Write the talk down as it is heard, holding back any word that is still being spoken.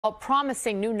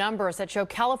Promising new numbers that show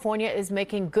California is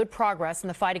making good progress in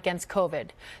the fight against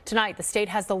COVID. Tonight, the state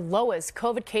has the lowest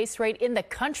COVID case rate in the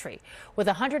country, with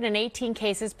 118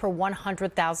 cases per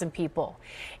 100,000 people.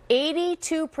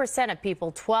 82% of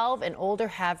people 12 and older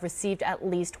have received at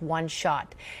least one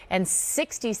shot, and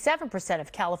 67%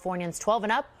 of Californians 12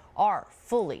 and up are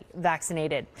fully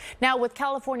vaccinated. Now, with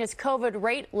California's COVID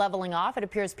rate leveling off, it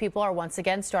appears people are once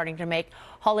again starting to make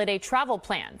holiday travel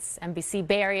plans. NBC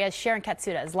Bay Area's Sharon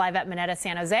Katsuda is live at Mineta,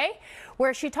 San Jose,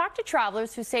 where she talked to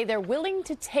travelers who say they're willing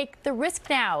to take the risk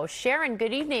now. Sharon,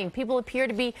 good evening. People appear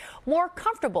to be more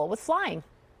comfortable with flying.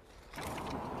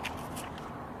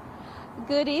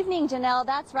 Good evening, Janelle.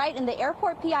 That's right. And the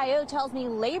airport PIO tells me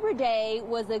Labor Day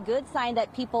was a good sign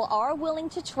that people are willing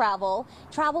to travel.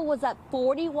 Travel was up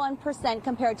 41%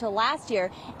 compared to last year,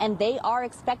 and they are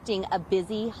expecting a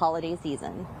busy holiday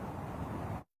season.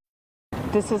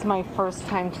 This is my first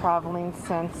time traveling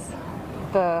since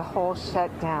the whole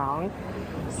shutdown.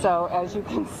 So as you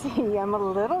can see, I'm a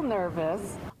little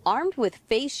nervous. Armed with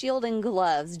face shield and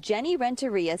gloves, Jenny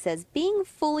Renteria says being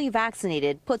fully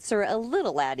vaccinated puts her a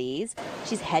little at ease.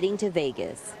 She's heading to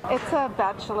Vegas. It's a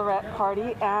bachelorette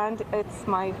party, and it's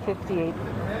my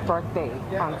 58th birthday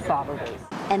on Saturday.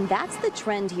 And that's the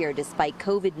trend here, despite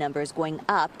COVID numbers going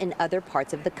up in other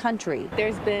parts of the country.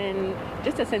 There's been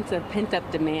just a sense of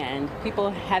pent-up demand. People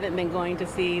haven't been going to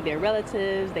see their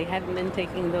relatives. They haven't been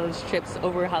taking those trips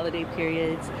over holiday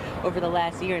periods over the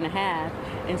last year and a half.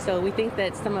 And so we think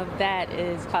that some of that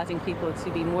is causing people to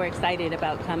be more excited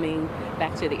about coming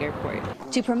back to the airport.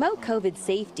 To promote COVID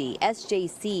safety,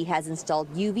 SJC has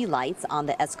installed UV lights on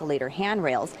the escalator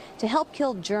handrails to help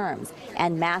kill germs,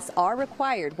 and masks are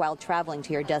required while traveling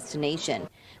to your destination,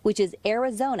 which is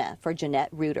Arizona for Jeanette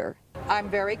Reuter. I'm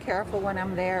very careful when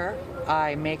I'm there.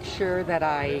 I make sure that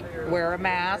I wear a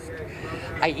mask.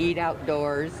 I eat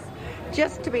outdoors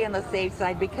just to be on the safe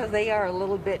side because they are a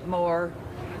little bit more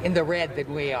in the red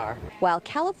than we are. While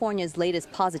California's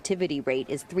latest positivity rate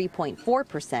is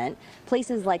 3.4%,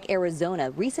 places like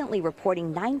Arizona recently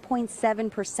reporting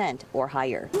 9.7% or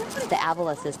higher. The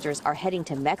Avila sisters are heading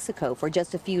to Mexico for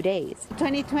just a few days.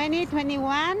 2020,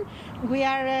 21, we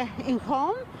are in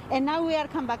home, and now we are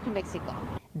come back to Mexico.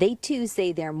 They too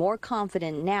say they're more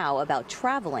confident now about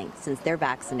traveling since they're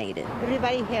vaccinated.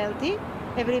 Everybody healthy,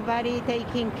 everybody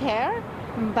taking care,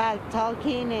 but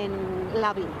talking and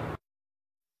loving.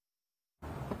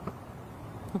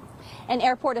 And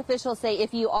airport officials say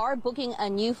if you are booking a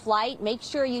new flight, make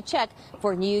sure you check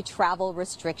for new travel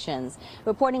restrictions.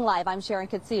 Reporting live, I'm Sharon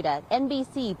Katsuda,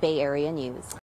 NBC Bay Area News.